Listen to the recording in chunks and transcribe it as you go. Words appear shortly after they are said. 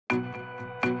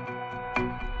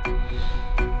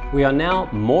We are now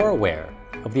more aware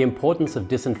of the importance of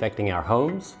disinfecting our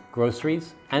homes,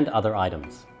 groceries, and other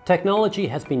items. Technology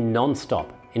has been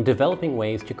non-stop in developing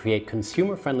ways to create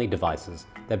consumer-friendly devices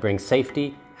that bring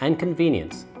safety and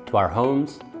convenience to our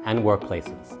homes and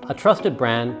workplaces. A trusted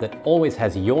brand that always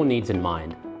has your needs in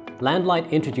mind, Landlite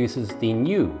introduces the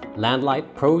new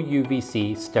Landlite Pro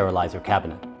UVC Sterilizer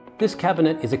Cabinet. This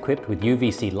cabinet is equipped with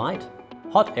UVC light,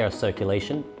 hot air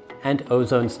circulation, and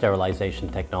ozone sterilization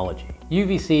technology.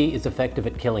 UVC is effective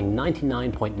at killing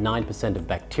 99.9% of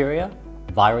bacteria,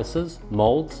 viruses,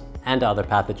 molds, and other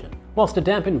pathogens. Whilst a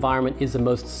damp environment is the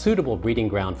most suitable breeding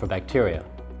ground for bacteria,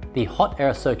 the hot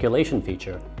air circulation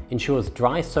feature ensures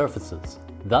dry surfaces,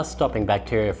 thus stopping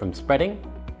bacteria from spreading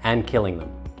and killing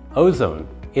them. Ozone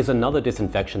is another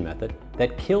disinfection method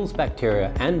that kills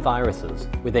bacteria and viruses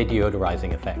with a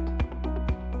deodorizing effect.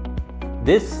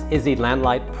 This is the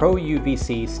Landlite Pro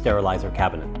UVC Sterilizer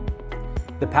Cabinet.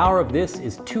 The power of this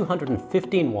is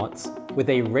 215 watts with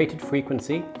a rated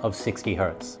frequency of 60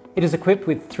 Hz. It is equipped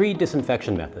with 3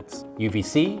 disinfection methods: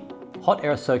 UVC, hot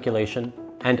air circulation,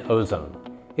 and ozone.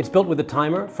 It's built with a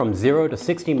timer from 0 to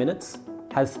 60 minutes,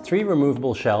 has 3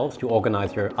 removable shelves to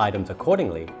organize your items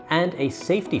accordingly, and a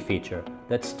safety feature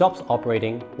that stops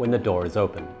operating when the door is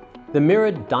open. The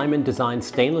mirrored diamond designed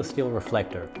stainless steel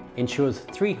reflector ensures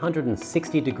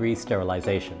 360-degree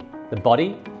sterilization. The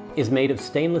body is made of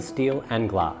stainless steel and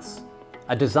glass,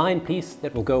 a design piece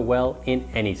that will go well in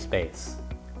any space.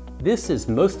 This is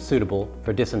most suitable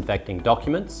for disinfecting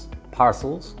documents,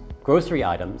 parcels, grocery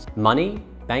items, money,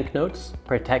 banknotes,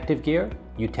 protective gear,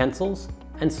 utensils,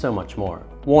 and so much more.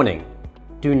 Warning: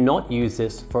 do not use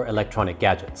this for electronic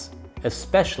gadgets,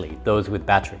 especially those with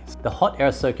batteries. The hot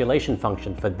air circulation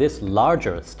function for this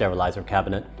larger sterilizer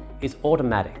cabinet is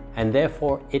automatic, and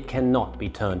therefore it cannot be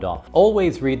turned off.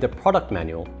 Always read the product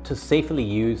manual to safely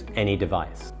use any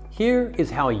device. Here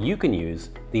is how you can use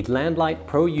the Landlite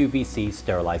Pro UVC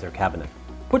Sterilizer Cabinet.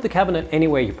 Put the cabinet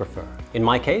anywhere you prefer. In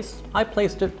my case, I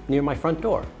placed it near my front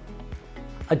door.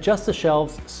 Adjust the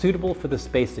shelves suitable for the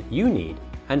space that you need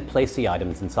and place the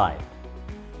items inside.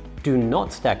 Do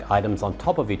not stack items on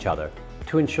top of each other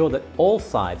to ensure that all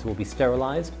sides will be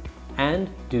sterilized, and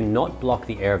do not block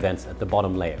the air vents at the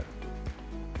bottom layer.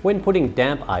 When putting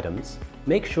damp items,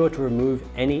 make sure to remove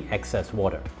any excess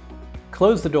water.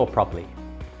 Close the door properly.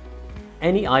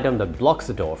 Any item that blocks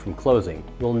the door from closing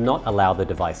will not allow the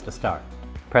device to start.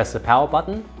 Press the power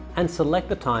button and select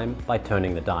the time by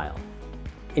turning the dial.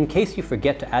 In case you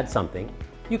forget to add something,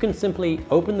 you can simply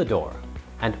open the door,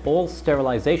 and all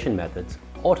sterilization methods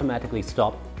automatically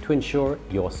stop to ensure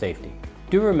your safety.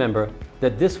 Do remember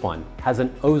that this one has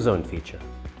an ozone feature.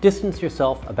 Distance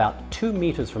yourself about 2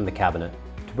 meters from the cabinet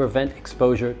to prevent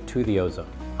exposure to the ozone.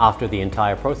 After the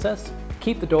entire process,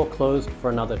 keep the door closed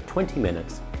for another 20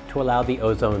 minutes to allow the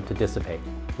ozone to dissipate.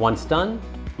 Once done,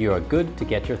 you are good to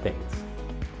get your things.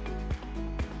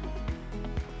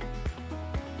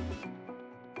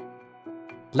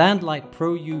 Landlite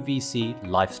Pro UVC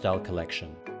Lifestyle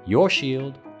Collection. Your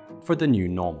shield for the new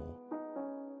normal.